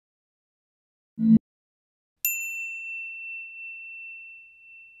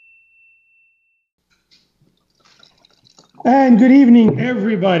And good evening,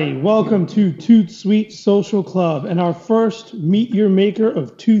 everybody. Welcome to Toot Sweet Social Club and our first Meet Your Maker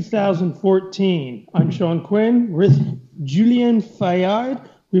of 2014. I'm Sean Quinn with Julien Fayard.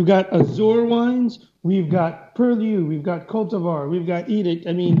 We've got Azure wines, we've got Purlieu, we've got Cultivar, we've got Edict.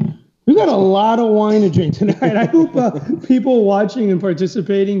 We've got a lot of wine to drink tonight. I hope people watching and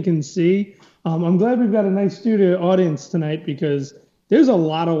participating can see. I'm glad we've got a nice studio audience tonight because there's a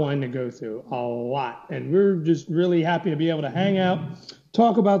lot of wine to go through, a lot. And we're just really happy to be able to hang out,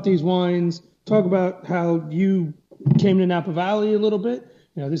 talk about these wines, talk about how you came to Napa Valley a little bit.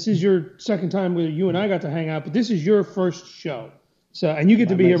 You know, this is your second time where you and I got to hang out, but this is your first show. So, and you get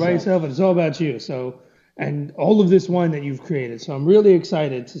to be here by yourself, and it's all about you. So, and all of this wine that you've created. So I'm really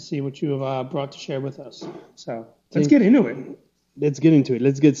excited to see what you have brought to share with us. So let's get into it. Let's get into it.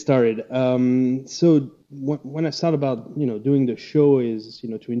 Let's get started. So when I thought about doing the show is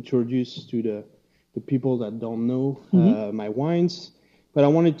to introduce to the people that don't know my wines, but I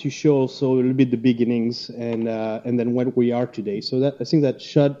wanted to show also a little bit the beginnings and then what we are today. So that I think that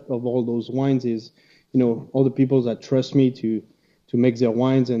shot of all those wines is all the people that trust me to make their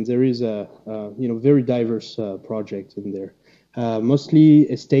wines, and there is a very diverse project in there. Mostly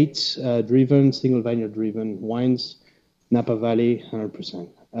estates driven, single vineyard driven wines. Napa Valley, 100%.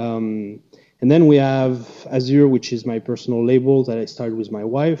 And then we have Azure, which is my personal label that I started with my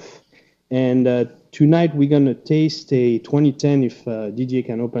wife. And tonight we're going to taste a 2010, if DJ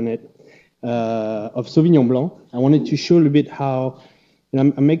can open it, of Sauvignon Blanc. I wanted to show a little bit how I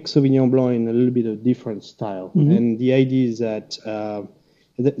make Sauvignon Blanc in a little bit of different style. Mm-hmm. And the idea is that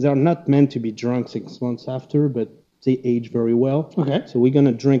they're not meant to be drunk 6 months after, but they age very well. Okay. So we're going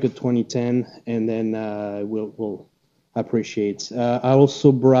to drink a 2010, and then we'll appreciate. I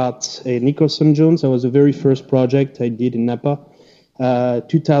also brought a Nicholson Jones. That was the very first project I did in Napa,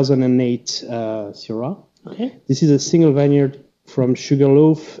 2008 Syrah. Okay. This is a single vineyard from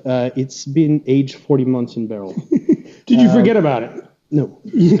Sugarloaf. It's been aged 40 months in barrel. Did you forget about it? No.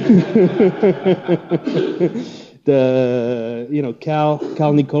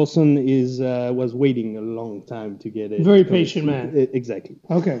 Carl Nicholson was waiting a long time to get it. Very patient man. Exactly.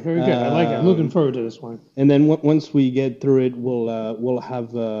 Okay, very good. I like it. I'm looking forward to this one. And then once we get through it, we'll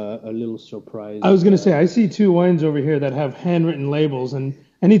have a little surprise. I was going to say, I see two wines over here that have handwritten labels, and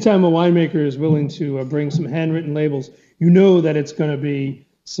anytime a winemaker is willing to bring some handwritten labels, you know that it's going to be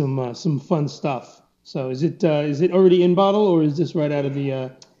some fun stuff. So is it already in bottle, or is this right out of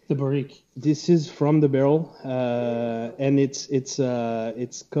the barrique? This is from the barrel, and it's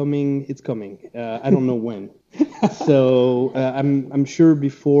coming. It's coming. I don't know when. So I'm sure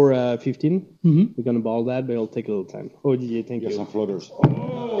before 15 we're gonna bottle that, but it'll take a little time. Oh, DJ, thank you. Some floaters.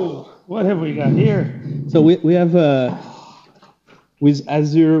 Oh, what have we got here? So we have with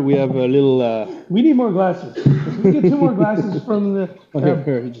Azure we have a little. We need more glasses. Can we get two more glasses from the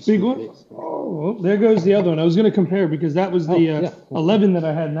big one? Oh, well, there goes the other one. I was going to compare because that was the 11 that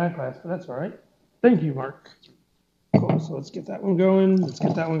I had in that glass, but that's all right. Thank you, Mark. Cool. So let's get that one going.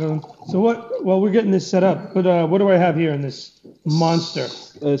 So while we're getting this set up, what do I have here in this monster?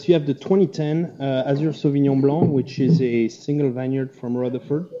 So you have the 2010 Azure Sauvignon Blanc, which is a single vineyard from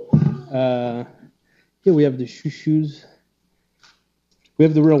Rutherford. Here we have the chouchous. We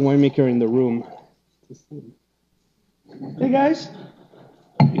have the real winemaker in the room. Hey, guys.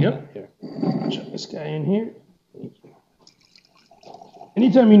 Yep. Here. Chuck this guy in here.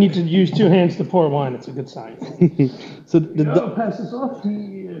 Anytime you need to use two hands to pour wine, it's a good sign. So pass this off.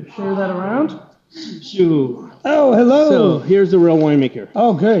 Share that around. Shoo. Oh, hello. So here's the real winemaker.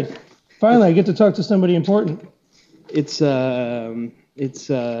 Oh, good. Finally, I get to talk to somebody important. It's the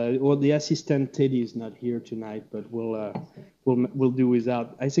assistant Teddy is not here tonight, but we'll do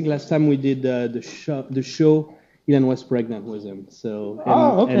without. I think last time we did the show, Ilan was pregnant with him, so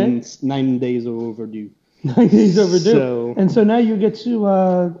and 9 days overdue. 9 days overdue. So now you get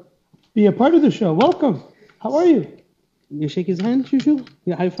to be a part of the show. Welcome. How are you? You shake his hand, Shushu?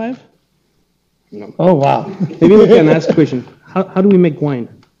 You high five? No. Oh wow. Maybe we can ask a question. How do we make wine?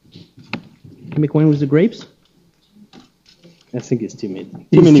 Can you make wine with the grapes? I think it's timid.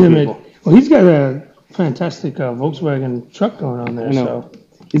 Too many people. Well, he's got a fantastic Volkswagen truck going on there. I know. So.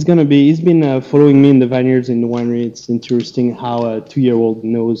 He's been following me in the vineyards in the winery. It's interesting how a 2-year-old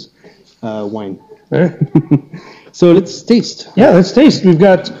knows wine. So let's taste. Yeah, let's taste. I've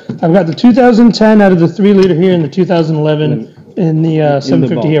got the 2010 out of the 3 liter here, and the 2011 in the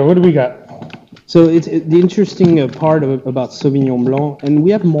 750 here. What do we got? So the interesting part about Sauvignon Blanc, and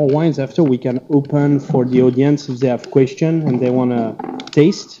we have more wines after we can open for the audience if they have questions and they want to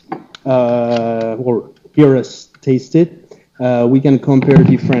taste or hear us taste it. We can compare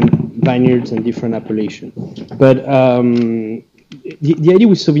different vineyards and different appellations. But the idea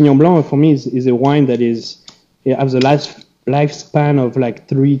with Sauvignon Blanc for me is a wine that has a lifespan of like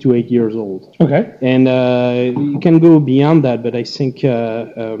 3 to 8 years old. Okay. And you can go beyond that, but I think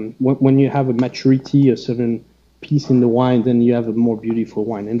when you have a maturity, a certain piece in the wine, then you have a more beautiful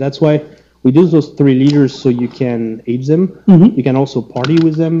wine. And that's why we do those 3 liters so you can age them. Mm-hmm. You can also party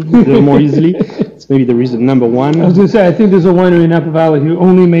with them a little more easily. It's maybe the reason number 1. I was going to say, I think there's a winery in Napa Valley who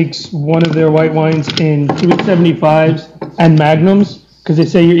only makes one of their white wines in 375s and Magnums, because they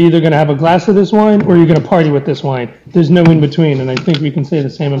say you're either going to have a glass of this wine or you're going to party with this wine. There's no in between, and I think we can say the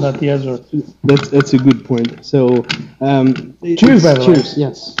same about the Ezra. That's a good point. So, cheers, by the way. Cheers,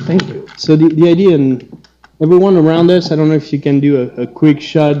 yes. Thank you. So the idea, and everyone around us, I don't know if you can do a quick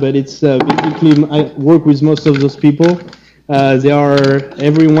shot, but it's basically I work with most of those people.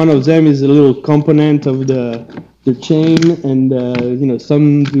 Every one of them is a little component of the chain, and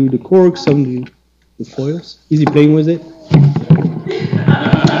some do the cork, some do the foils. Easy playing with it.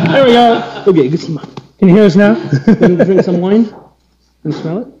 There we go. Okay, get some. Can you hear us now? Can you drink some wine? Can you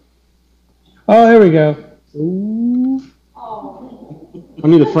smell it? Oh, there we go. Ooh.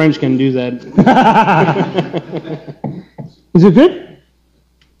 Only the French can do that. Is it good?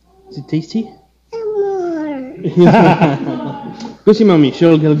 Is it tasty? Go see mommy.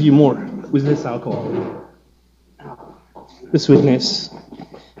 She'll give you more with less alcohol. The sweetness.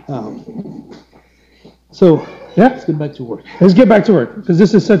 So, yeah, let's get back to work. Let's get back to work, because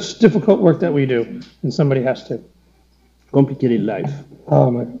this is such difficult work that we do, and somebody has to. Complicated life.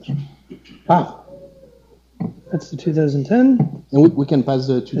 Oh, my gosh. Wow. That's the 2010. And we can pass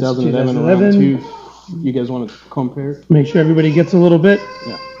the 2011 around too. You guys want to compare? Make sure everybody gets a little bit.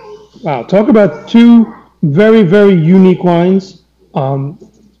 Yeah. Wow. Talk about 2 very, very unique wines.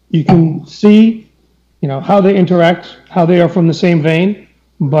 You can see, how they interact, how they are from the same vein,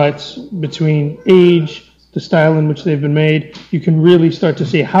 but between age, the style in which they've been made, you can really start to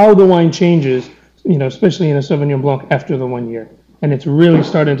see how the wine changes, especially in a Sauvignon Blanc after the 1 year. And it's really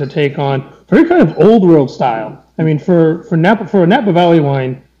starting to take on very kind of old world style. I mean, for a Napa Valley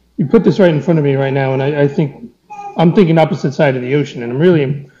wine, you put this right in front of me right now, and I think I'm thinking opposite side of the ocean, and I'm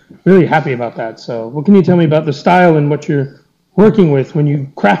really, really happy about that. So, what can you tell me about the style and what you're working with when you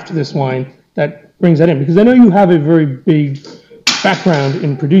craft this wine that brings that in? Because I know you have a very big background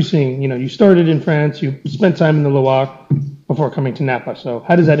in producing. You started in France, you spent time in the Loire before coming to Napa. So,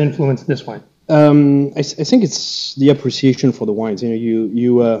 how does that influence this wine? I think it's the appreciation for the wines.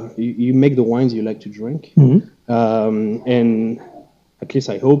 You make the wines you like to drink, and at least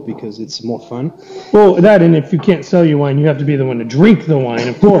I hope, because it's more fun. Well, that, and if you can't sell your wine, you have to be the one to drink the wine,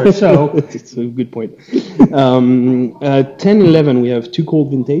 of course. So it's a good point. 10, 11, we have 2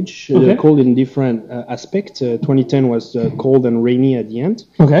 cold vintage, cold in different aspects. 2010 was cold and rainy at the end,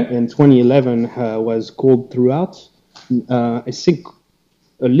 and 2011 was cold throughout. I think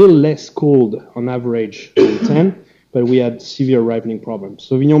a little less cold on average than 10, but we had severe ripening problems.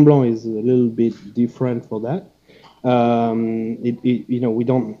 Sauvignon Blanc is a little bit different for that. We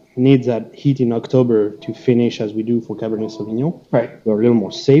don't need that heat in October to finish as we do for Cabernet Sauvignon. Right. We're a little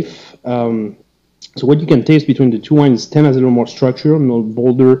more safe. So what you can taste between the 2 wines, 10 has a little more structure, a little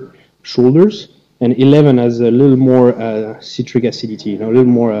bolder shoulders, and 11 has a little more citric acidity, a little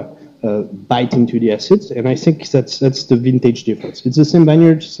more bite into the acids, and I think that's the vintage difference. It's the same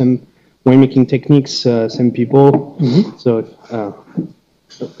vineyard, same winemaking techniques, same people, so it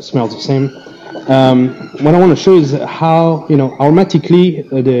smells the same. What I want to show is how, aromatically,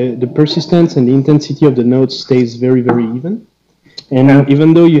 the persistence and the intensity of the notes stays very, very even. And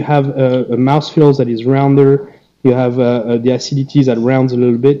even though you have a mouthfeel that is rounder, you have the acidity that rounds a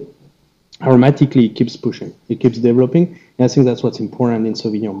little bit, aromatically it keeps pushing, it keeps developing. And I think that's what's important in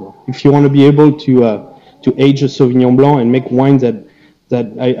Sauvignon Blanc. If you want to be able to age a Sauvignon Blanc and make wines that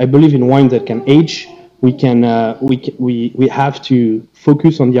I believe in wines that can age, we have to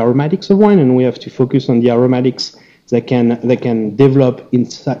focus on the aromatics of wine, and we have to focus on the aromatics that can develop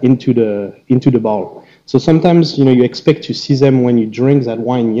into the bottle. So sometimes you expect to see them when you drink that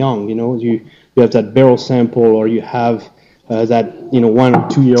wine young. You have that barrel sample, or you have that 1 or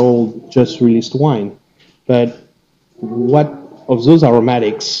 2 year old just released wine, but what of those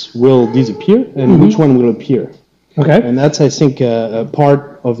aromatics will disappear and which one will appear? Okay. And that's, I think, a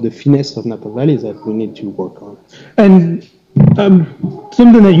part of the finesse of Napa Valley that we need to work on. And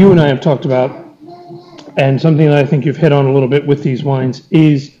something that you and I have talked about, and something that I think you've hit on a little bit with these wines,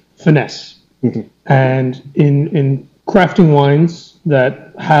 is finesse. And in crafting wines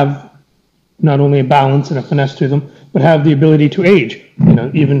that have not only a balance and a finesse to them, but have the ability to age.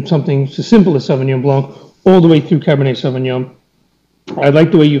 Even something so simple as Sauvignon Blanc, all the way through Cabernet Sauvignon. I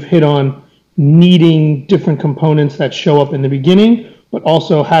like the way you've hit on needing different components that show up in the beginning, but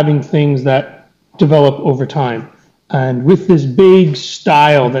also having things that develop over time. And with this big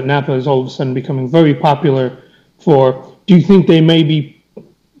style that Napa is all of a sudden becoming very popular for, do you think they may be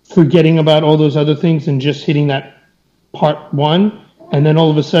forgetting about all those other things and just hitting that part one? And then all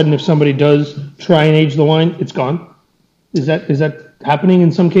of a sudden, if somebody does try and age the wine, it's gone? Is that happening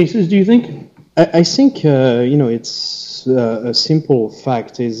in some cases, do you think? I think, it's a simple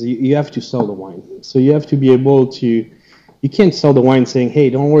fact is you have to sell the wine. So you have to be able to, you can't sell the wine saying, hey,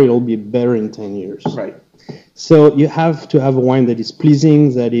 don't worry, it'll be better in 10 years. Right. So you have to have a wine that is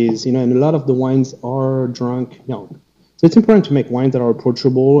pleasing, that is, and a lot of the wines are drunk young. So it's important to make wines that are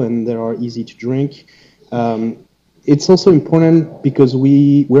approachable and that are easy to drink. It's also important because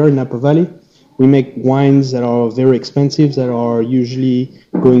we're in Napa Valley. We make wines that are very expensive, that are usually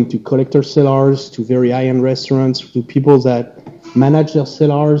going to collector cellars, to very high-end restaurants, to people that manage their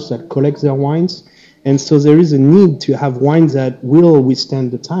cellars, that collect their wines. And so there is a need to have wines that will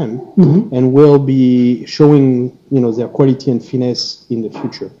withstand the time and will be showing, their quality and finesse in the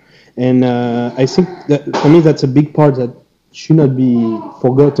future. And I think that for me, that's a big part that should not be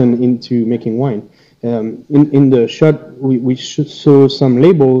forgotten into making wine. In the shot, we should show some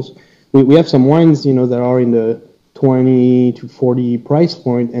labels. We have some wines, that are in the 20 to 40 price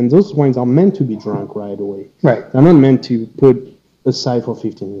point, and those wines are meant to be drunk right away. Right. They're not meant to put aside for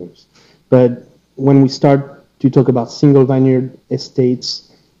 15 years. But when we start to talk about single vineyard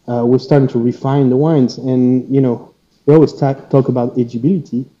estates, we're starting to refine the wines. And, we always talk about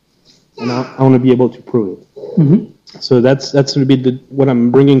ageability, and I want to be able to prove it. Mm-hmm. So that's a little bit what I'm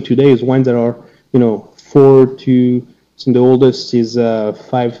bringing today is wines that are, 4 to, the oldest is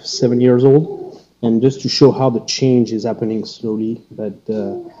 5-7 years old. And just to show how the change is happening slowly. But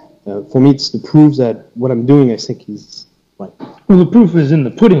for me, it's the proof that what I'm doing, I think, is right. Well, the proof is in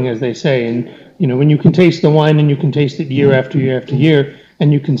the pudding, as they say. And, when you can taste the wine and you can taste it year after year after year,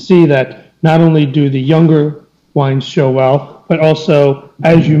 and you can see that not only do the younger wines show well, but also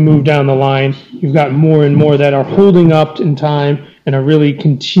as you move down the line, you've got more and more that are holding up in time and are really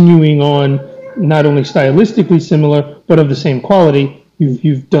continuing on, not only stylistically similar, but of the same quality.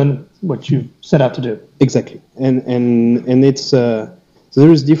 You've done what you've set out to do. Exactly. And it's, so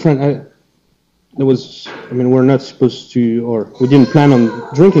there is different, we're not supposed to, or we didn't plan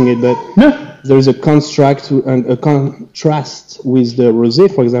on drinking it, but there is a contrast with the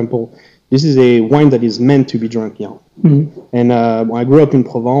rosé, for example. This is a wine that is meant to be drunk young. Mm-hmm. And when I grew up in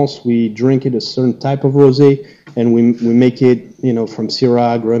Provence, we drink it a certain type of rosé, and we make it, from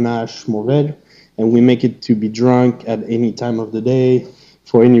Syrah, Grenache, Mourvèdre, and we make it to be drunk at any time of the day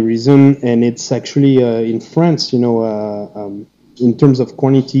for any reason. And it's actually in France, in terms of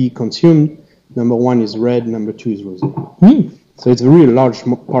quantity consumed, number one is red, number two is rosé. Mm. So it's a really large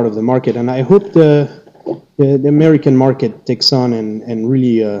part of the market, and I hope the American market takes on and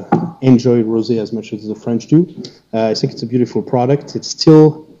really enjoy rosé as much as the French do. I think it's a beautiful product. It's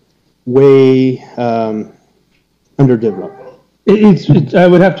still way underdeveloped. I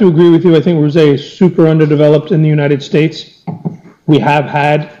would have to agree with you. I think rosé is super underdeveloped in the United States. We have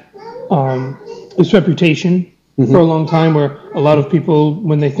had this reputation for a long time where a lot of people,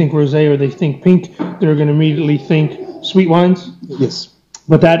 when they think rosé or they think pink, they're going to immediately think sweet wines. Yes.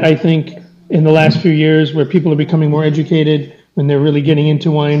 But that, I think, in the last few years where people are becoming more educated, when they're really getting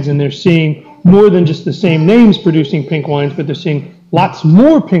into wines and they're seeing more than just the same names producing pink wines, but they're seeing lots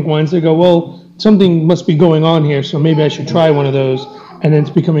more pink wines, they go, well, something must be going on here, so maybe I should try one of those. And then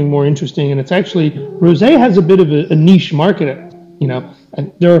it's becoming more interesting. And it's actually, rosé has a bit of a niche market,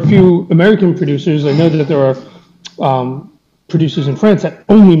 And there are a few American producers. I know that there are producers in France that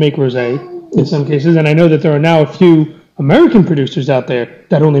only make rosé in some cases, and I know that there are now a few American producers out there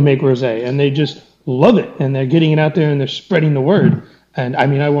that only make rosé, and they just love it, and they're getting it out there, and they're spreading the word. And I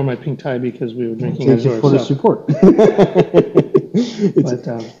I wore my pink tie because we were drinking Thank you for the support.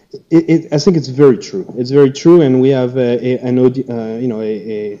 I think it's very true. It's very true, and we have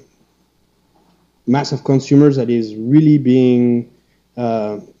a mass of consumers that is really being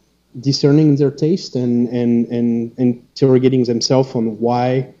discerning in their taste and interrogating themselves on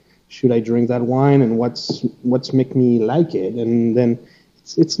why should I drink that wine and what's make me like it. And then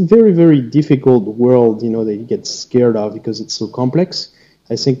it's a very, very difficult world, that you get scared of because it's so complex.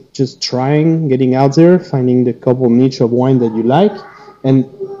 I think just trying, getting out there, finding the couple niche of wine that you like, and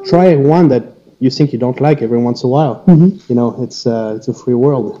try one that you think you don't like every once in a while. Mm-hmm. It's a free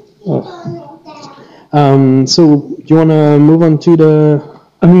world. Oh. So do you want to move on to the...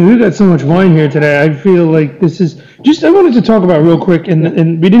 we've got so much wine here today. I feel like this is just, I wanted to talk about real quick,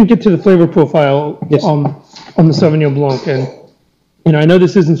 and we didn't get to the flavor profile. Yes. On the Sauvignon Blanc. And I know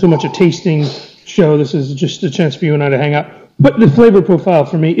this isn't so much a tasting show. This is just a chance for you and I to hang out. But the flavor profile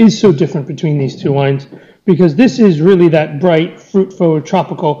for me is so different between these two wines because this is really that bright, fruit-forward,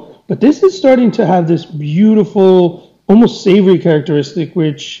 tropical. But this is starting to have this beautiful, almost savory characteristic,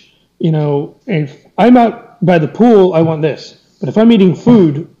 which, if I'm out by the pool, I want this. But if I'm eating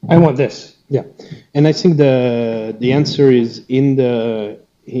food, I want this. Yeah, and I think the answer is in the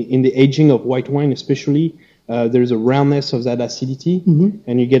aging of white wine, especially. There's a roundness of that acidity,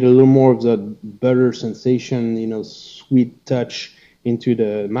 and you get a little more of the butter sensation, sweet touch into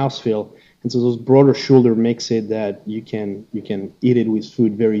the mouthfeel. And so those broader shoulder makes it that you can eat it with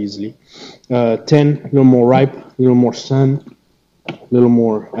food very easily. 10, a little more ripe, a little more sun, a little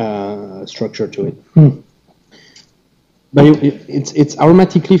more structure to it. But it's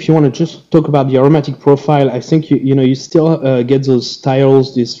aromatically, if you want to just talk about the aromatic profile, I think you still get those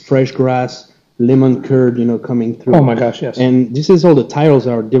styles, this fresh grass, lemon curd, coming through. Oh my gosh, yes. And this is all the titles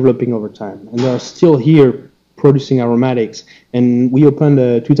that are developing over time, and they're still here producing aromatics. And we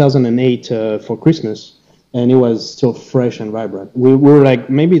opened 2008 for Christmas, and it was still fresh and vibrant. We were like,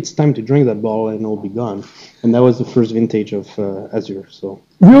 maybe it's time to drink that bottle and it'll be gone. And that was the first vintage of Azure. So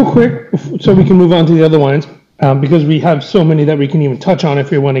real quick, so we can move on to the other wines, because we have so many that we can even touch on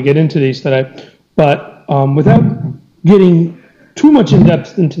if we want to get into these today. But without getting too much in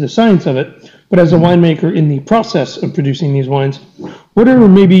depth into the science of it, but as a winemaker in the process of producing these wines, what are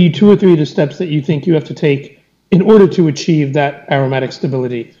maybe 2 or 3 of the steps that you think you have to take in order to achieve that aromatic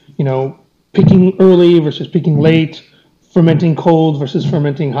stability? Picking early versus picking late, fermenting cold versus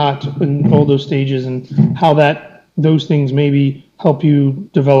fermenting hot, and all those stages, and how those things maybe help you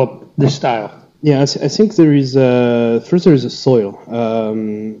develop this style. Yeah, I think there is first there is a soil.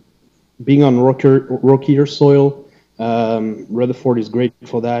 Being on rockier soil, Rutherford is great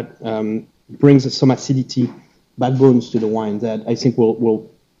for that. Brings some acidity backbones to the wine that I think will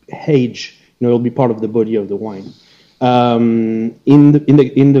age. It'll be part of the body of the wine. In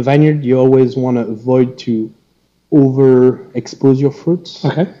the vineyard, you always want to avoid to overexpose your fruits.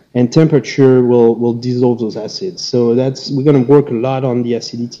 Okay. And temperature will dissolve those acids. So we're going to work a lot on the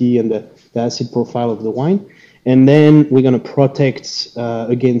acidity and the acid profile of the wine, and then we're going to protect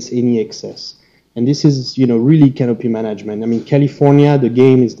against any excess. And this is really canopy management. I mean, California, the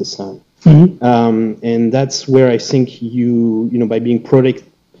game is the sun. And that's where I think by being protected,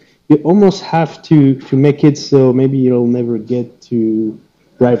 you almost have to make it so maybe you'll never get to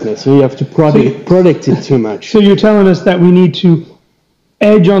ripeness. So you have to protect it too much. So you're telling us that we need to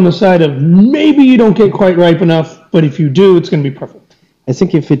edge on the side of maybe you don't get quite ripe enough, but if you do, it's going to be perfect. I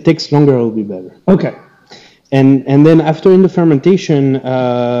think if it takes longer, it'll be better. Okay. And then after in the fermentation,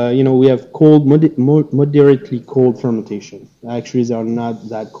 we have cold, moderately cold fermentation. Actually, they are not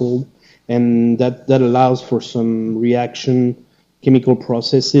that cold. And that allows for some reaction, chemical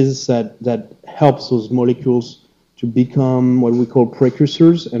processes that helps those molecules to become what we call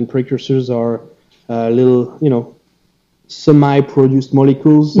precursors. And precursors are little, semi-produced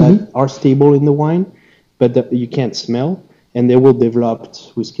molecules that are stable in the wine, but that you can't smell. And they will develop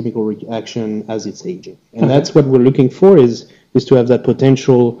with chemical reaction as it's aging. And that's what we're looking for is to have that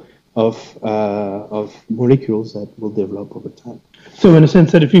potential of molecules that will develop over time. So in a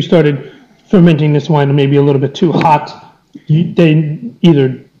sense that if you started fermenting this wine maybe a little bit too hot, they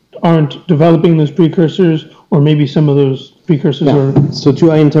either aren't developing those precursors, or maybe some of those precursors are... So too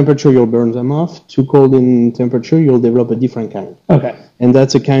high in temperature, you'll burn them off. Too cold in temperature, you'll develop a different kind. Okay. And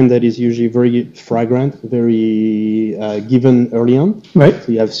that's a kind that is usually very fragrant, very given early on. Right.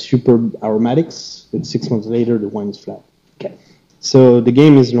 So you have super aromatics, but 6 months later, the wine is flat. Okay. So the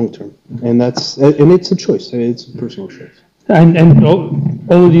game is long term, and it's a choice. It's a personal choice. And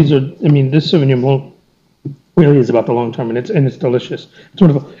all of these are. I mean, this Sauvignon Blanc really is about the long term, and it's delicious. It's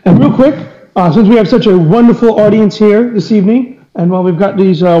wonderful. And real quick, since we have such a wonderful audience here this evening, and while we've got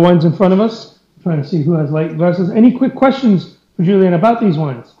these wines in front of us, trying to see who has light glasses. Any quick questions for Julien about these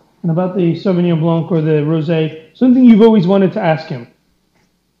wines and about the Sauvignon Blanc or the Rosé? Something you've always wanted to ask him.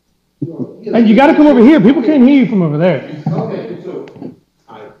 And you got to come over here. People can't hear you from over there. Okay,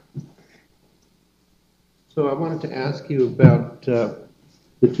 so I wanted to ask you about the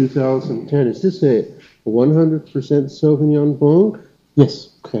 2010. Is this a 100% Sauvignon Blanc? Yes.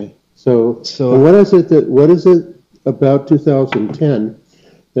 Okay. So what is it about 2010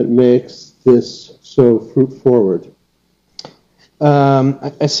 that makes this so fruit forward?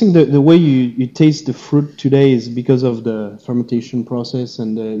 I think the way you taste the fruit today is because of the fermentation process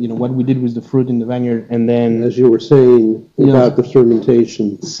and what we did with the fruit in the vineyard, and then as you were saying about the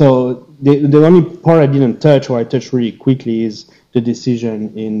fermentation. So the only part I didn't touch, or I touched really quickly, is the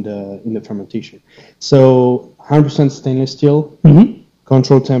decision in the fermentation. So 100% stainless steel.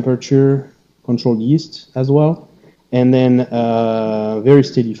 controlled temperature, controlled yeast as well, and then very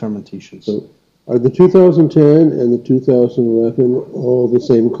steady fermentations. So are the 2010 and the 2011 all the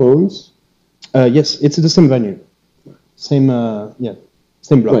same clones? Yes, it's the same vineyard, same block.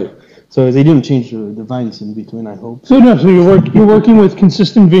 Right. So they didn't change the vines in between, I hope. So no, so you're working with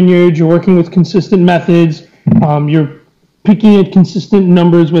consistent vineyards, you're working with consistent methods, you're picking at consistent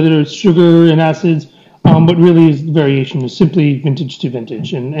numbers, whether it's sugar and acids, but really is the variation is simply vintage to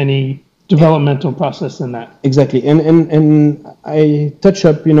vintage and any developmental process in that. Exactly, and I touch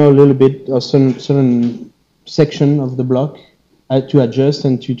up, a little bit a certain section of the block to adjust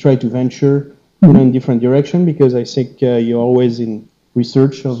and to try to venture, in different direction, because I think you're always in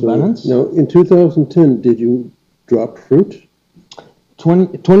research of balance. Now, in 2010, did you drop fruit?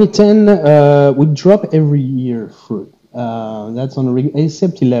 2010, we drop every year fruit. That's on a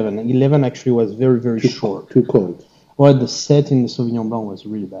except 11. 11 actually was very, very short. Too cold. Well, the set in the Sauvignon Blanc was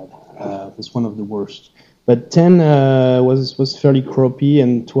really bad. It's one of the worst. But 10 was fairly croppy,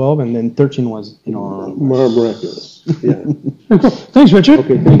 and 12, and then 13 was, Miraculous. Yeah. Thanks, Richard.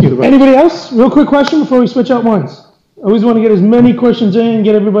 Okay, thank you. Anybody else? Real quick question before we switch out wines. I always want to get as many questions in,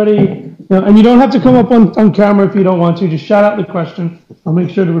 get everybody, and you don't have to come up on camera if you don't want to. Just shout out the question. I'll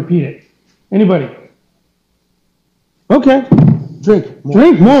make sure to repeat it. Anybody? Okay. Drink more.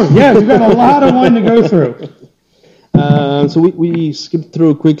 Drink more. Yeah, we've got a lot of wine to go through. So we skipped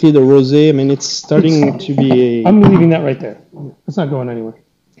through quickly the rosé. I mean, it's starting to be I'm leaving that right there. It's not going anywhere.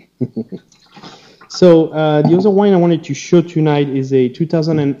 So the other wine I wanted to show tonight is a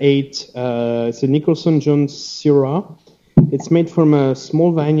 2008. It's a Nicholson Jones Syrah. It's made from a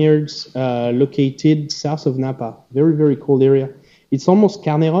small vineyards located south of Napa. Very, very cold area. It's almost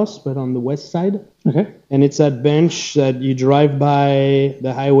Carneros, but on the west side. Okay. And it's that bench that you drive by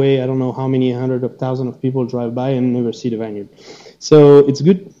the highway. I don't know how many hundred of thousands of people drive by and never see the vineyard. So it's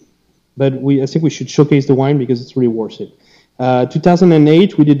good, but I think we should showcase the wine because it's really worth it.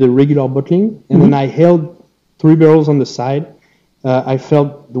 2008, we did the regular bottling, and then I held 3 barrels on the side. I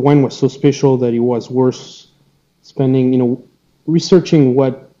felt the wine was so special that it was worth spending, researching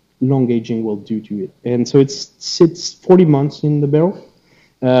what long aging will do to it. And so it sits 40 months in the barrel,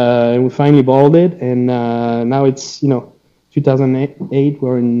 and we finally bottled it, and now it's, 2008,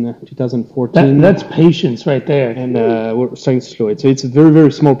 we're in 2014. That's patience right there. And we're starting to slow it. So it's a very,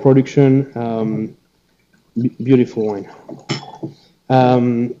 very small production. Beautiful wine.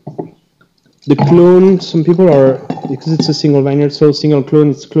 The clone, some people are, because it's a single vineyard, so single clone,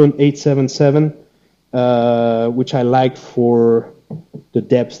 it's clone 877, which I like for the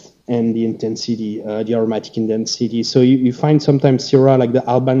depth and the intensity, the aromatic intensity. So you find sometimes Syrah, like the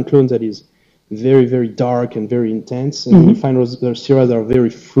Alban clones, that is very, very dark and very intense. And you find those Syrah that are very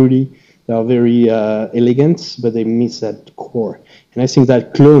fruity, they are very elegant, but they miss that core. And I think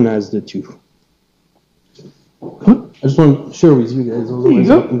that clone has the two. I just want to share with you guys. There you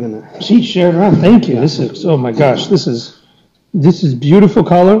go. She's shared around. Thank you. This is, oh my gosh, this is beautiful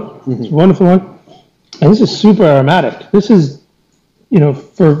color. It's a wonderful one. And this is super aromatic. This is,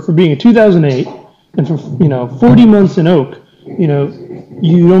 for being a 2008 and for, 40 months in oak,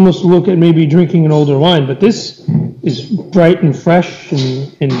 you almost look at maybe drinking an older wine, but this is bright and fresh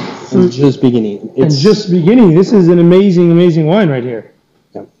and fruit. Just beginning. This is an amazing, amazing wine right here.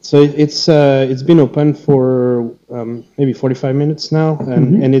 Yeah. So it's been open for maybe 45 minutes now,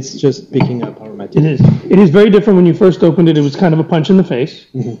 and it's just picking up aromatic. It is very different. When you first opened it, it was kind of a punch in the face,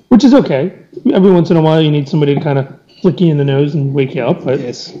 which is okay. Every once in a while, you need somebody to kind of flick you in the nose and wake you up. But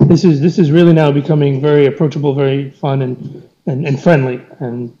yes. This is really now becoming very approachable, very fun and friendly.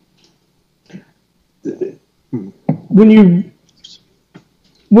 And when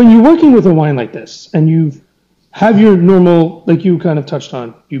you're working with a wine like this, and you have your normal, like you kind of touched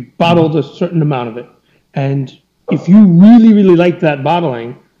on, you bottled a certain amount of it, and if you really, really like that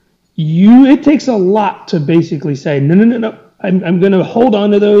bottling, it takes a lot to basically say, no, I'm going to hold on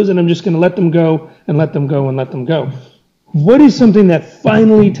to those, and I'm just going to let them go and let them go and let them go. What is something that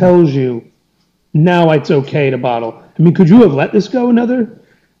finally tells you now it's okay to bottle? I mean, could you have let this go another,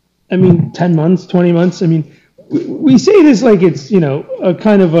 10 months, 20 months? I mean, we say this like it's, a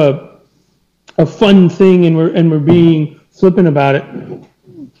kind of a fun thing, and we're being flippant about it.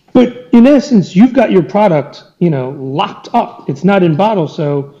 But in essence, you've got your product, locked up. It's not in bottle,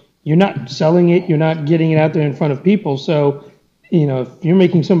 so you're not selling it. You're not getting it out there in front of people. So, if you're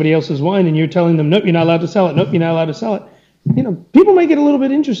making somebody else's wine and you're telling them, nope, you're not allowed to sell it. Nope, you're not allowed to sell it. People might get a little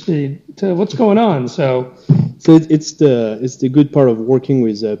bit interested to what's going on. So it's the good part of working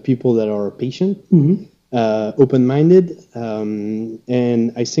with people that are patient. Open-minded,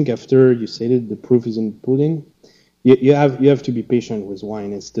 and I think after you said it, the proof is in the pudding. you have to be patient with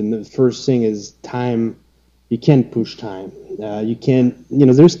wine. It's the first thing is time. You can't push time. You can't,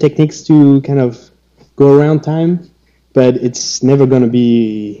 there's techniques to kind of go around time, but it's never going to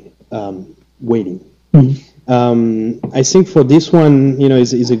be waiting. I think for this one,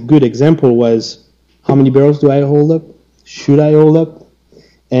 is a good example was how many barrels do I hold up? Should I hold up?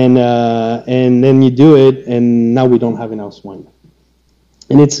 And then you do it, and now we don't have enough wine.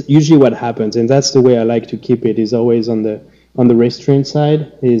 And it's usually what happens, and that's the way I like to keep it. Is always on the restraint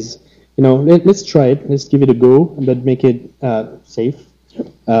side. Is let's try it, let's give it a go, but make it safe,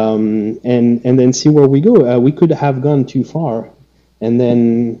 and then see where we go. We could have gone too far, and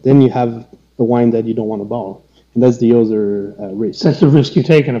then you have a wine that you don't want to bottle, and that's the other risk. That's the risk you're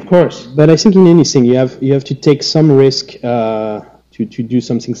taking, of course. But I think in anything you have to take some risk to do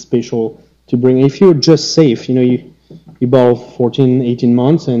something special to bring. If you're just safe, you bottle 14, 18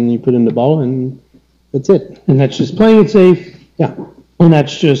 months and you put in the bottle and that's it. And that's just playing it safe. Yeah. And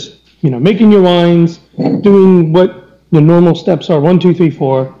that's just, making your wines, doing what the normal steps are, 1, 2, 3,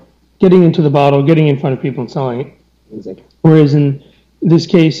 4, getting into the bottle, getting in front of people and selling it. Exactly. Whereas in this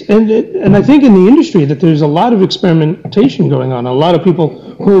case, and I think in the industry that there's a lot of experimentation going on, a lot of people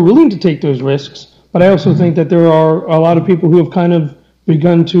who are willing to take those risks, but I also think that there are a lot of people who have kind of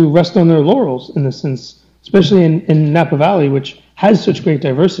begun to rest on their laurels in this sense, especially in Napa Valley, which has such great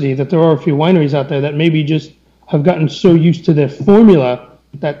diversity, that there are a few wineries out there that maybe just have gotten so used to their formula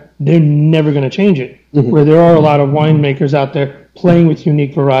that they're never going to change it. Mm-hmm. Where there are a lot of winemakers out there playing with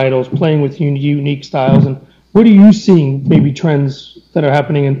unique varietals, playing with unique styles. And what are you seeing, maybe trends that are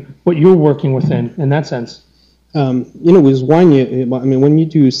happening and what you're working within in that sense? With wine, when you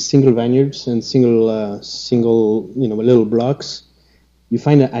do single vineyards and single, little blocks, you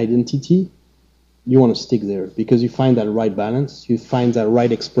find an identity. You want to stick there because you find that right balance, you find that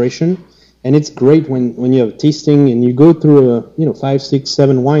right expression, and it's great when you have tasting and you go through 5, 6,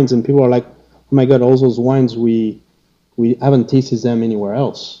 7 wines and people are like, oh my God, all those wines we haven't tasted them anywhere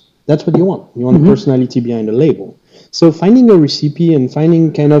else. That's what you want. You want a personality behind the label. So finding a recipe and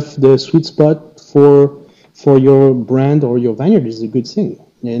finding kind of the sweet spot for your brand or your vineyard is a good thing.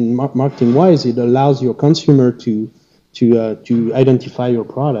 And marketing wise, it allows your consumer to identify your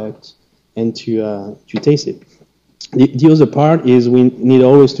product and to taste it. The other part is we need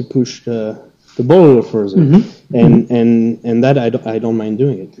always to push the ball a little further, and that I don't mind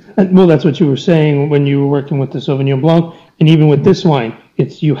doing it. And, well, that's what you were saying when you were working with the Sauvignon Blanc, and even with this wine,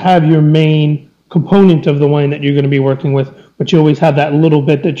 it's you have your main component of the wine that you're going to be working with, but you always have that little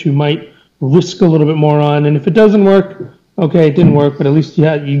bit that you might risk a little bit more on, and if it doesn't work, okay, it didn't work, but at least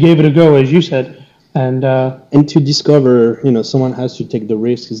you gave it a go, as you said. And to discover, someone has to take the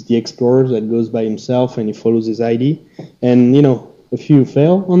risk. Is the explorer that goes by himself and he follows his ID. And, a few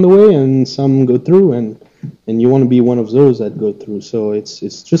fail on the way and some go through, and you want to be one of those that go through. So it's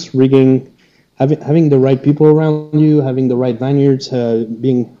just rigging, having the right people around you, having the right vineyards,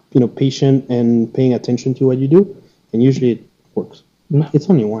 being, patient and paying attention to what you do. And usually it works. It's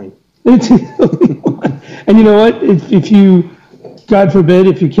only wine. It's only wine. And you know what? If you... God forbid,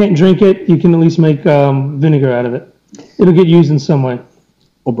 if you can't drink it, you can at least make vinegar out of it. It'll get used in some way.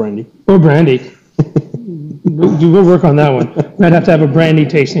 Or brandy. We'll work on that one. Might have to have a brandy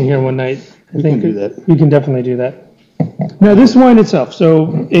tasting here one night. I think can do that. You can definitely do that. Now, this wine itself,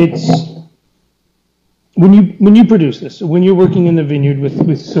 so it's when you produce this, when you're working in the vineyard with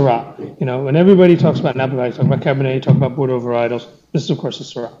Syrah, and everybody talks about Napa Valley, talk about Cabernet, talk about Bordeaux varietals. This is, of course, a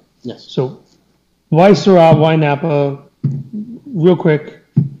Syrah. Yes. So, why Syrah? Why Napa? Real quick,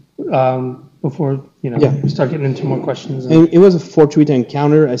 before we start getting into more questions. It was a fortuitous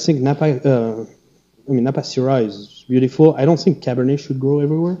encounter. I think Napa Syrah is beautiful. I don't think Cabernet should grow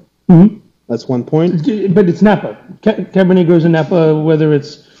everywhere. Mm-hmm. That's one point. But it's Napa. Cabernet grows in Napa, whether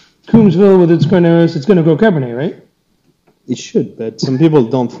it's Coombsville, whether it's Carneros, it's going to grow Cabernet, right? It should, but some people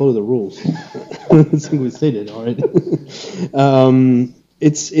don't follow the rules. I think we said it already.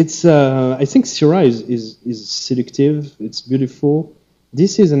 I think Syrah is seductive. It's beautiful.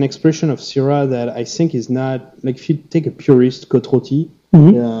 This is an expression of Syrah that I think is not, like if you take a purist Côte Rôtie,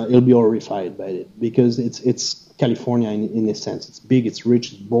 it'll be horrified by it because it's California in a sense. It's big, it's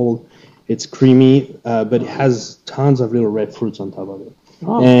rich, it's bold, it's creamy, but it has tons of little red fruits on top of it.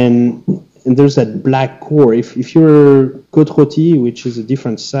 Oh. And there's that black core. If you're Côte Rôtie, which is a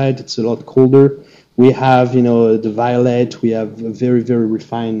different side, it's a lot colder. We have, the violet. We have very, very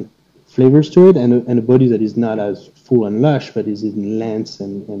refined flavors to it, and a body that is not as full and lush, but is in length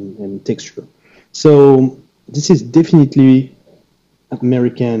and texture. So this is definitely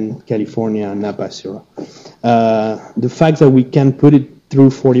American California Napa Syrah. The fact that we can put it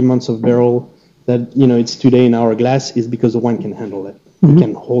through 40 months of barrel that it's today in our glass is because the wine can handle it. It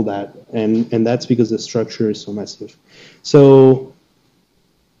can hold that, and that's because the structure is so massive. So,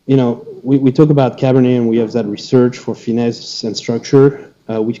 we talk about Cabernet, and we have that research for finesse and structure.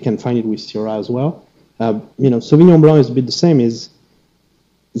 We can find it with Syrah as well. Sauvignon Blanc is a bit the same.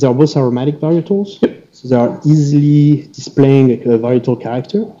 They are both aromatic varietals. Yep. So they are easily displaying a varietal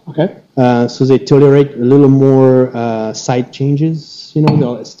character. Okay. So they tolerate a little more side changes.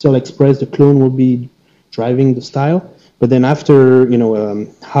 They'll still express, the clone will be driving the style. But then after,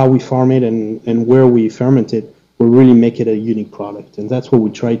 how we farm it and where we ferment it, will really make it a unique product. And that's what we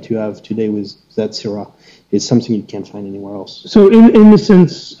try to have today with that Syrah. It's something you can't find anywhere else. So in the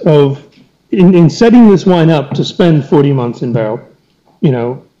sense of, in setting this wine up to spend 40 months in barrel,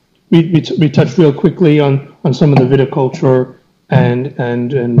 we touched real quickly on some of the viticulture and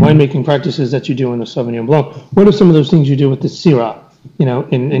winemaking practices that you do in the Sauvignon Blanc. What are some of those things you do with the Syrah,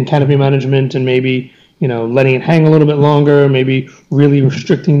 in canopy management, and maybe, letting it hang a little bit longer, maybe really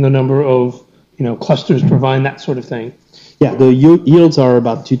restricting the number of, clusters per vine, that sort of thing? Yeah, the yields are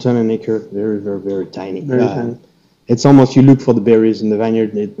about 2 tons an acre, very, very, very tiny. Very tiny. It's almost, you look for the berries in the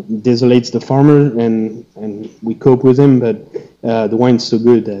vineyard. It desolates the farmer, and we cope with him, but the wine's so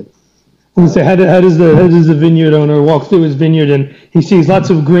good that... How does the vineyard owner walk through his vineyard and he sees lots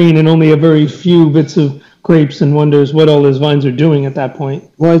of green and only a very few bits of grapes and wonders what all his vines are doing at that point?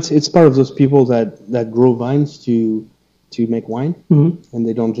 Well, it's part of those people that grow vines to make wine, and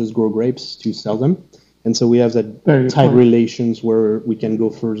they don't just grow grapes to sell them. And so we have that tight relations where we can go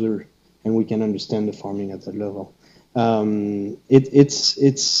further and we can understand the farming at that level.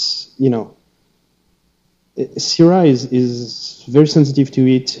 Syrah is very sensitive to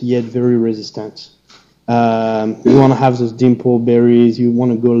it, yet very resistant. You want to have those dimple berries. You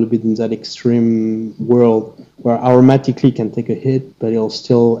want to go a little bit in that extreme world where aromatically can take a hit, but it'll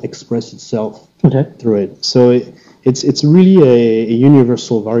still express itself through it. So it's really a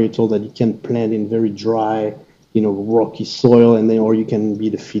universal varietal that you can plant in very dry, rocky soil, and then or you can be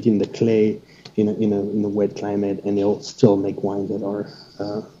the feet in the clay in a wet climate, and it'll still make wines that are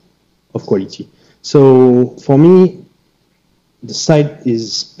of quality. So for me, the site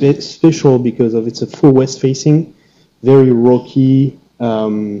is special because of it's a full west facing, very rocky,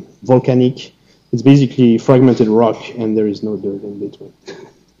 volcanic. It's basically fragmented rock, and there is no dirt in between.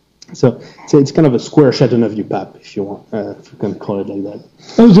 So it's kind of a square Châteauneuf-du-Pape, if you want, if you can call it like that.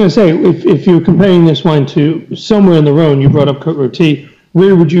 I was going to say, if you're comparing this wine to somewhere in the Rhone, you brought up Côte-Rôtie,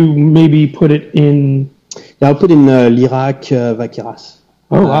 where would you maybe put it in? Yeah, I'll put in Lirac, Vaqueras.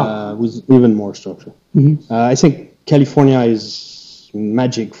 Oh, wow. With even more structure. Mm-hmm. I think California is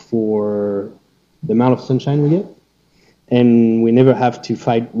magic for the amount of sunshine we get, and we never have to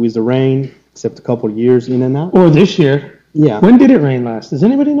fight with the rain, except a couple of years in and out. Or this year. Yeah. When did it rain last? Does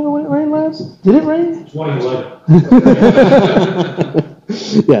anybody know when it rained last? Did it rain? 2011.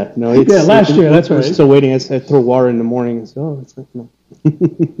 Yeah, no. Last year. That's right. We're still waiting. I throw water in the morning. So it's like no.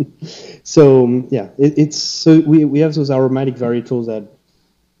 So yeah, we have those aromatic varietals that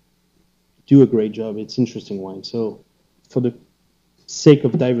do a great job. It's interesting wine. So for the sake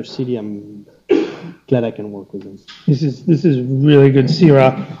of diversity, I'm glad I can work with them. This is really good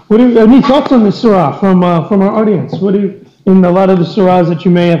Syrah. Any thoughts on the Syrah from our audience? In a lot of the Syrahs that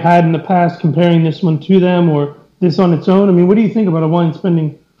you may have had in the past, comparing this one to them or this on its own? I mean, what do you think about a wine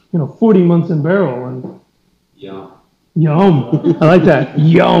spending 40 months in barrel? And Yum. I like that.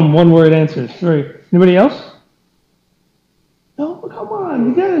 Yum. One word answers. Anybody else? No, come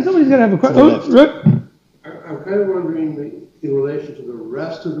on. Somebody's got to have a question. I'm kind of wondering in relation to the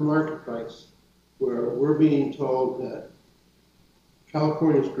rest of the marketplace, where we're being told that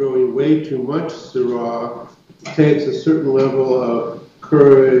California is growing way too much Syrah. It takes a certain level of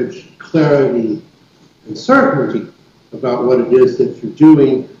courage, clarity, and certainty about what it is that you're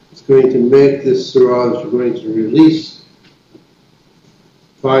doing. It's going to make this Syrah that you're going to release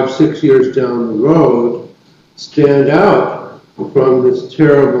 5-6 years down the road stand out from this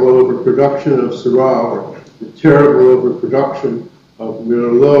terrible overproduction of Syrah or the terrible overproduction of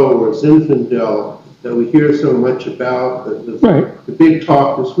Merlot or Zinfandel that we hear so much about. The big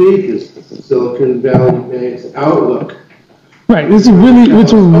talk this week is Silicon Valley Bank's outlook. Right. Don't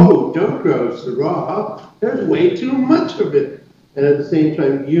grow Syrah. There's way too much of it. And at the same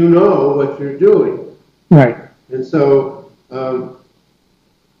time, you know what you're doing. Right. And so, how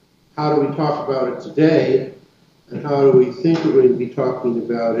do we talk about it today? And how do we think we're going to be talking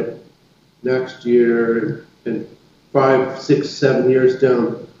about it next year and 5, 6, 7 years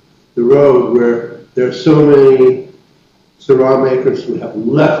down the road, where there are so many Syrah makers who have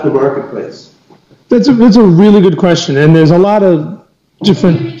left the marketplace? That's a really good question, and there's a lot of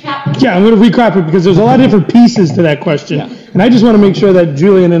different. Can you recap Yeah, I'm going to recap it because there's a lot of different pieces to that question, and I just want to make sure that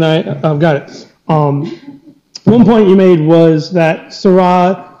Julien and I got it. One point you made was that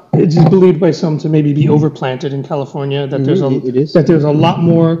Syrah is believed by some to maybe be overplanted in California. That there's a lot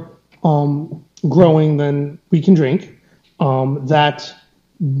more growing than we can drink. That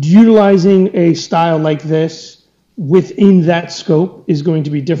utilizing a style like this within that scope is going to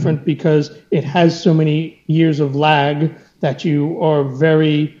be different because it has so many years of lag that you are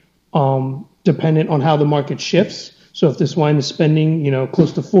very dependent on how the market shifts. So if this wine is spending,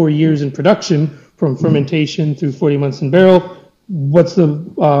 close to 4 years in production from fermentation through 40 months in barrel, what's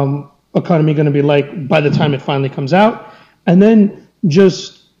the economy going to be like by the time it finally comes out? And then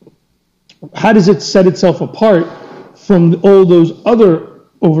just how does it set itself apart from all those other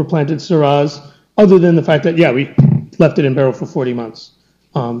overplanted Syrahs, other than the fact that, we left it in barrel for 40 months?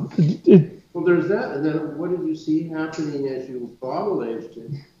 Well, there's that, and then what did you see happening as you bottle aged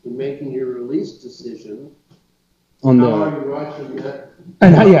it in making your release decision? How are you watching that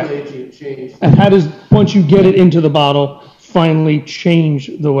aging change? And how does, once you get it into the bottle, finally change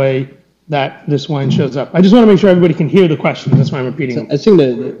the way that this wine shows up? I just want to make sure everybody can hear the question. That's why I'm repeating them. I think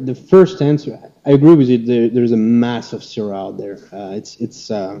the first answer, I agree with you. There's a massive Syrah out there.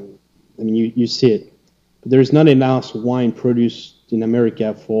 You see it, but there's not enough wine produced in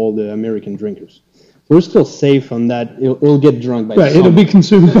America for all the American drinkers. We're still safe on that. It'll get drunk by somebody. It'll be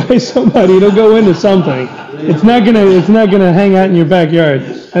consumed by somebody. It'll go into something. It's not gonna hang out in your backyard.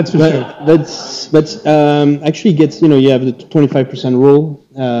 That's for sure. But actually gets, you have the 25% rule,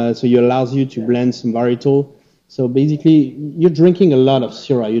 so it allows you to blend some varietal. So basically, you're drinking a lot of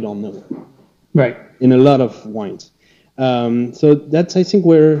Syrah you don't know. Right. In a lot of wines. So that's, I think,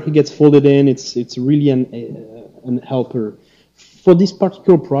 where he gets folded in. It's really an helper. For this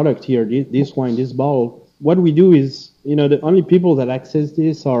particular product here, this wine, this bottle, what we do is, the only people that access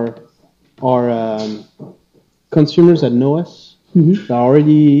this are consumers that know us. Mm-hmm. They're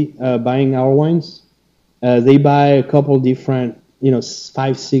already buying our wines. They buy a couple different,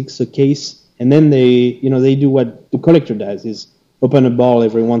 5, 6 a case, and then they do what the collector does, is open a bottle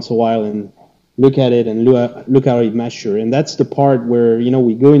every once in a while and look at it and look how it matures. And that's the part where,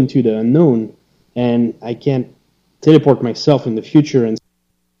 we go into the unknown, and I can't teleport myself in the future and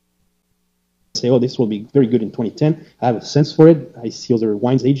say, oh, this will be very good in 2010. I have a sense for it. I see other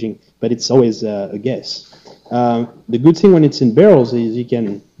wines aging, but it's always a guess. The good thing when it's in barrels is you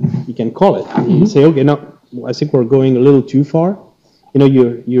can call it. Mm-hmm. You say, okay, now I think we're going a little too far.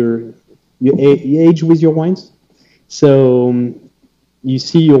 You age with your wines, so you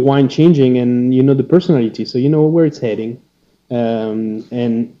see your wine changing, and the personality, so you know where it's heading,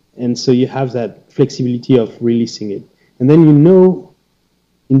 and so you have that flexibility of releasing it. And then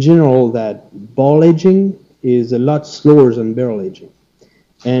in general, that bottle aging is a lot slower than barrel aging.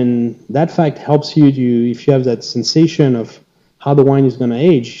 And that fact helps you if you have that sensation of how the wine is going to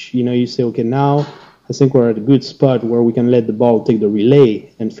age, you say, okay, now I think we're at a good spot where we can let the bottle take the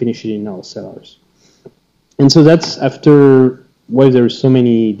relay and finish it in our cellars. And so that's after why there's so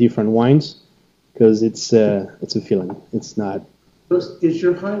many different wines, because it's a feeling. It's not. Is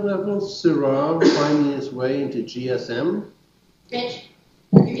your high-level Syrah finding its way into GSM? Rich,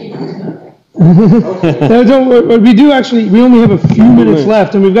 we do actually. We only have a few minutes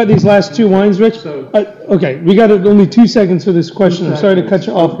left, and we've got these last two wines, Rich. Okay, we got only 2 seconds for this question. I'm sorry to cut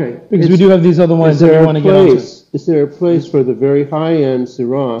you off, because we do have these other wines that we want to get onto. Is there a place for the very high-end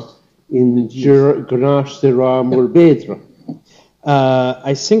Syrah in the Grenache Syrah Mourvèdre?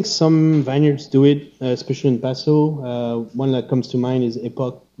 I think some vineyards do it, especially in Paso. One that comes to mind is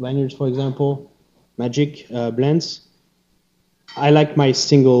Epoch Vineyards, for example. Magic blends. I like my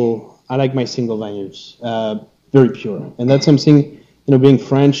single vineyards, very pure, and that's something. Being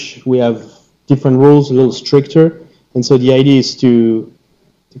French, we have different rules, a little stricter, and so the idea is to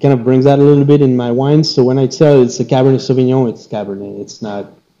kind of bring that a little bit in my wines. So when I tell it's a Cabernet Sauvignon, it's Cabernet. It's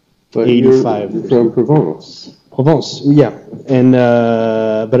not 85. You're from Provence. Provence, yeah, and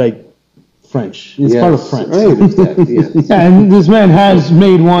but French. It's part of France. I understand. Yes. And this man has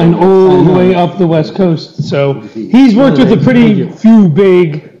made wine all the way up the West Coast, so he's worked with a pretty few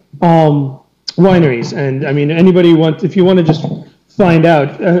big wineries. And I mean, if you want to just find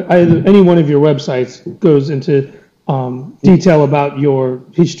out, any one of your websites goes into detail about your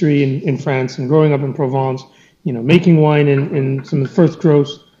history in France and growing up in Provence. Making wine in some of the first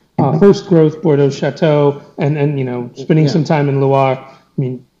growth Bordeaux Chateau, and spending some time in Loire. I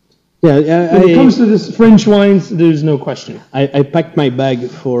mean, when it comes to this French wines, there's no question. I packed my bag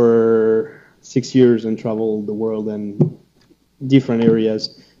for 6 years and traveled the world and different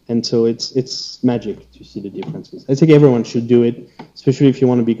areas. And so it's magic to see the differences. I think everyone should do it, especially if you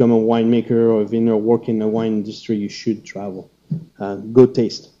want to become a winemaker or if you work in the wine industry. You should travel. Go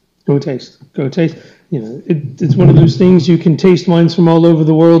taste. Go taste. Go taste. It's one of those things, you can taste wines from all over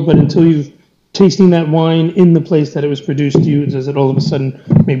the world, but until you've tasting that wine in the place that it was produced, does it all of a sudden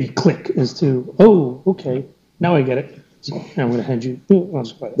maybe click as to, oh, okay, now I get it. So now I'm going to hand you.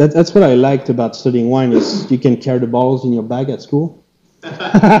 That's what I liked about studying wine is you can carry the bottles in your bag at school. But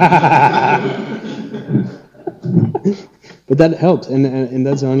that helped, and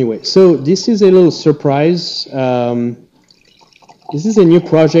that's the only way. So this is a little surprise. This is a new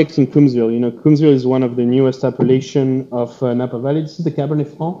project in Coombsville. Coombsville is one of the newest appellation of Napa Valley. This is the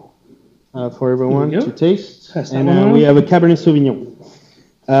Cabernet Franc for everyone to taste. And we have a Cabernet Sauvignon.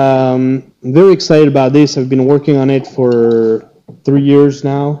 Very excited about this. I've been working on it for 3 years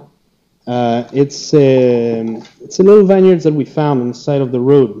now. It's a little vineyard that we found on the side of the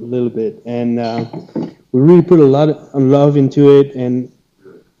road a little bit, and we really put a lot of love into it. And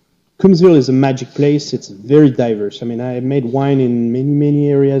Coombsville is a magic place. It's very diverse. I mean, I made wine in many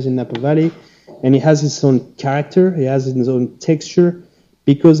areas in Napa Valley, and it has its own character. It has its own texture.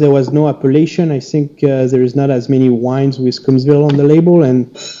 Because there was no appellation, I think there is not as many wines with Coombsville on the label,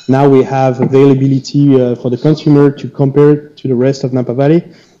 and now we have availability for the consumer to compare it to the rest of Napa Valley.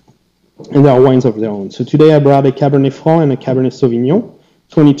 And there are wines of their own. So today I brought a Cabernet Franc and a Cabernet Sauvignon,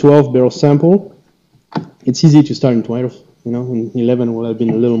 2012 barrel sample. It's easy to start in 12, in 11 would have been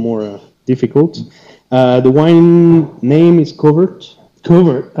a little more difficult. The wine name is Covert.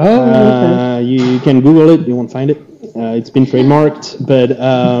 Covert. Oh, okay. You can Google it, you won't find it. It's been trademarked, but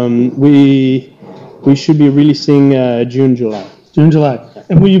we should be releasing June, July. June, July.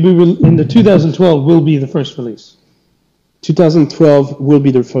 And will you be in the 2012 will be the first release? 2012 will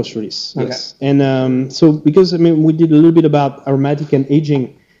be the first release. Okay. Yes. And so because we did a little bit about aromatic and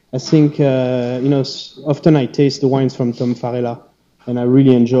aging, I think often I taste the wines from Tom Farella, and I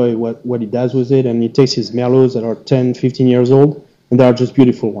really enjoy what he does with it. And he takes his Merlots that are 10, 15 years old, and they are just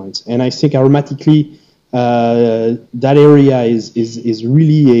beautiful wines. And I think aromatically, that area is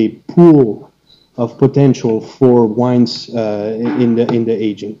really a pool of potential for wines in the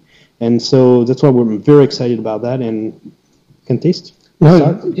aging. And so that's why we're very excited about that and can taste.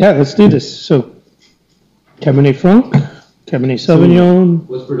 Yeah, let's do this. So Cabernet Franc, Cabernet Sauvignon.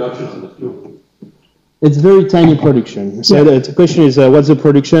 What's production on this one? It's very tiny production. So the question is, what's the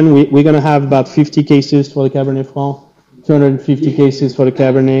production? We're going to have about 50 cases for the Cabernet Franc, 250 cases for the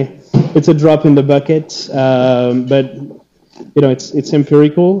Cabernet. It's a drop in the bucket, but it's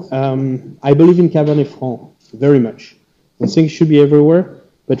empirical. I believe in Cabernet Franc very much. I think it should be everywhere.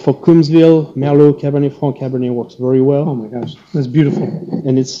 But for Coombsville, Merlot, Cabernet Franc, Cabernet works very well. Oh my gosh, that's beautiful.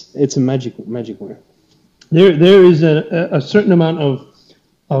 And it's a magic wine. There is a certain amount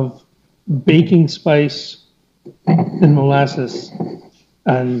of baking spice and molasses,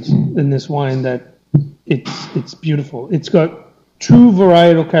 and in this wine that it's beautiful. It's got true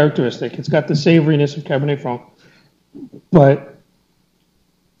varietal characteristic. It's got the savoriness of Cabernet Franc, but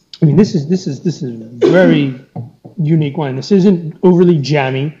I mean this is very unique wine. This isn't overly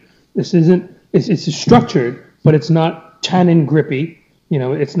jammy. It's structured, but it's not tannin grippy.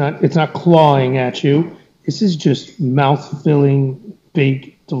 It's not clawing at you. This is just mouth filling,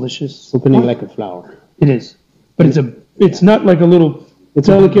 big, delicious. Opening like a flower. It is, but it's not like a little. It's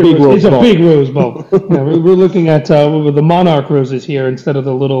a big rose bulb. It's a big rose bulb. We're looking at the monarch roses here instead of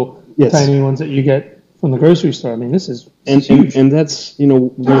the little tiny ones that you get from the grocery store. I mean, this is huge. And that's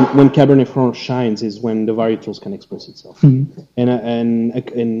when Cabernet Franc shines is when the varietals can express itself. Mm-hmm.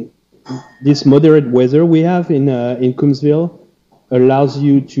 And this moderate weather we have in Coombsville allows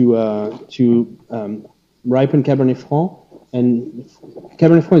you to ripen Cabernet Franc. And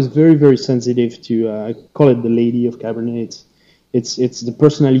Cabernet Franc is very, very sensitive to. I call it the lady of Cabernet. It's the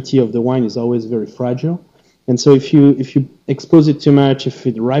personality of the wine is always very fragile. And so if you expose it too much, if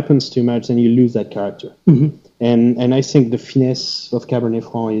it ripens too much, then you lose that character. Mm-hmm. And I think the finesse of Cabernet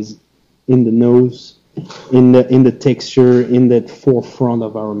Franc is in the nose, in the texture, in that forefront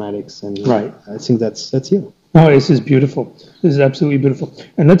of aromatics. And right. I think that's you. Oh, this is beautiful. This is absolutely beautiful.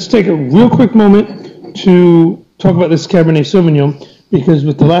 And let's take a real quick moment to talk about this Cabernet Sauvignon, because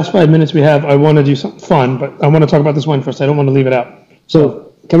with the last 5 minutes we have, I want to do something fun, but I want to talk about this wine first. I don't want to leave it out.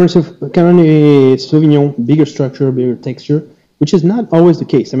 So Cabernet Sauvignon, bigger structure, bigger texture, which is not always the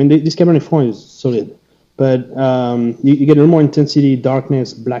case. I mean, this Cabernet Franc is solid, but you get a little more intensity,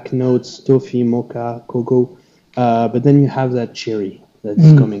 darkness, black notes, toffee, mocha, cocoa, but then you have that cherry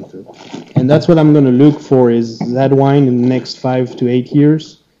that's coming through. And that's what I'm going to look for is that wine in the next 5 to 8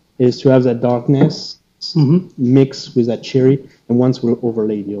 years, is to have that darkness mix with that cherry, and once we'll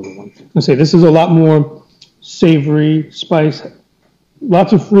overlay the other one. I say this is a lot more savory, spice,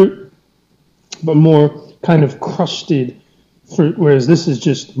 lots of fruit, but more kind of crusted fruit, whereas this is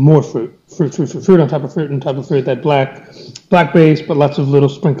just more fruit on top of fruit on top of fruit, that black base, but lots of little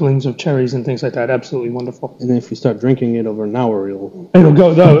sprinklings of cherries and things like that. Absolutely wonderful. And then if we start drinking it over an hour, it'll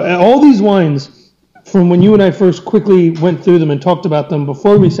go. All these wines, from when you and I first quickly went through them and talked about them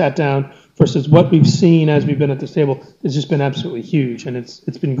before we sat down versus what we've seen as we've been at this table, it's just been absolutely huge, and it's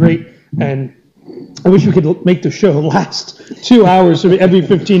been great. And I wish we could make the show last 2 hours, so every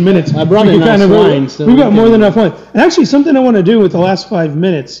 15 minutes. I brought enough wine. So we've got more than enough wine. And actually, something I want to do with the last 5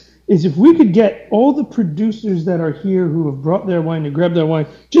 minutes is if we could get all the producers that are here who have brought their wine to grab their wine,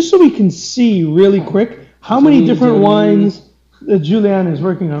 just so we can see really quick how many different wines that Julien is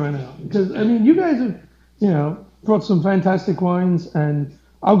working on right now. Because, I mean, you guys have, brought some fantastic wines, and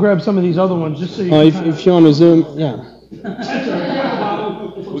I'll grab some of these other ones just so you can if you're on a Zoom, yeah.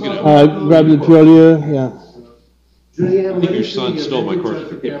 Grab the Purlieu, yeah. Julien, I think your son stole my course.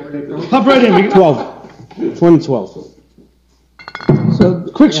 hop right in. 12. 2012. So,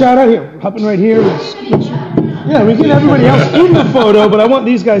 quick shout out here, hopping right here. Yeah, we get everybody else in the photo, but I want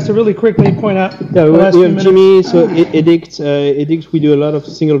these guys to really quickly point out. Yeah, we have Jimmy, so Edict, we do a lot of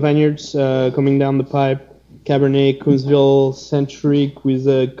single vineyards coming down the pipe. Cabernet, Coonsville, Centric, with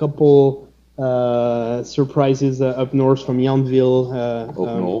a couple surprises up north from Yountville,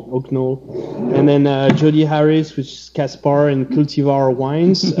 Oak Knoll. And then Jody Harris, which is Caspar and Cultivar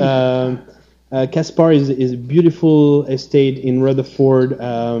Wines. Caspar is a beautiful estate in Rutherford.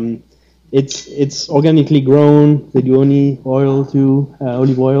 It's organically grown. They do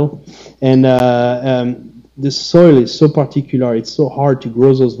olive oil. And the soil is so particular. It's so hard to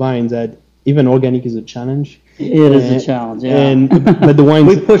grow those vines that even organic is a challenge. It is a challenge, yeah. But the wines...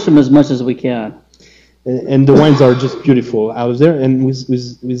 we push them as much as we can. And the wines are just beautiful out there, and with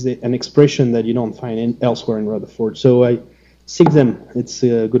an expression that you don't find elsewhere in Rutherford. So I seek them. It's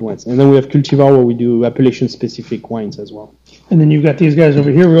good wines. And then we have Cultivar, where we do appellation-specific wines as well. And then you've got these guys over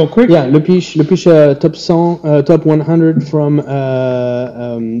here real quick. Yeah, Le Piche top 100 from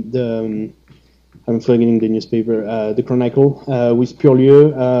I'm forgetting the newspaper, the Chronicle, with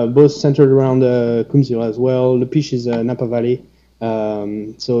Purlieu, both centered around Coomsville as well. Le Piche is Napa Valley.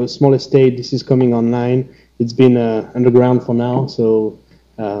 So a small estate. This is coming online. It's been underground for now, so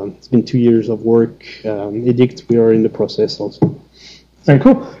it's been 2 years of work. Edict, we are in the process also. Very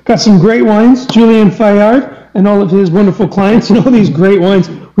cool. Got some great wines. Julien Fayard and all of his wonderful clients and all these great wines.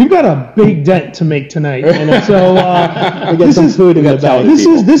 We've got a big dent to make tonight, and so this is food in the bag.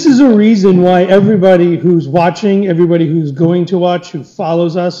 This is a reason why everybody who's watching, everybody who's going to watch, who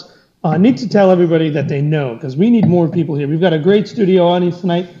follows us, need to tell everybody that they know, because we need more people here. We've got a great studio audience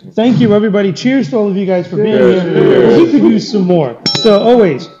tonight. Thank you, everybody. Cheers to all of you guys for being here. We could use some more. So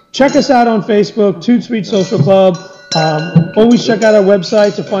always check us out on Facebook, Toot Sweet Social Club. Always check out our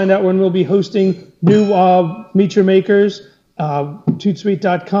website to find out when we'll be hosting new Meet Your Makers.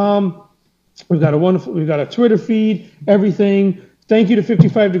 Tootsweet.com. We've got a Twitter feed, everything. Thank you to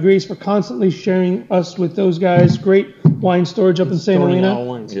 55 Degrees for constantly sharing us with those guys. Great wine storage up in St. Helena.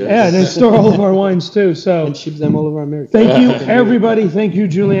 Wines, yeah, and they store all of our wines too. So and ship them all over America. Thank you, everybody. Thank you,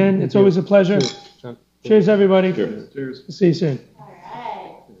 Julien. It's always a pleasure. Cheers, everybody. Cheers. See you soon.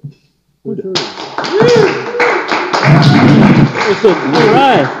 All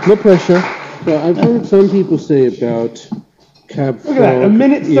right. No pressure. Well, I've heard some people say about Cab Look at that, a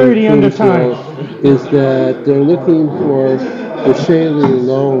minute 30 under time. Is that they're looking for the Shaley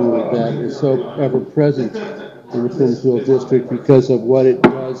loam that is so ever present in the Coomsville district because of what it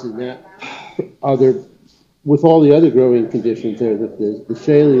does in that with all the other growing conditions there, that the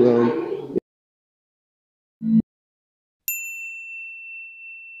Shaley loam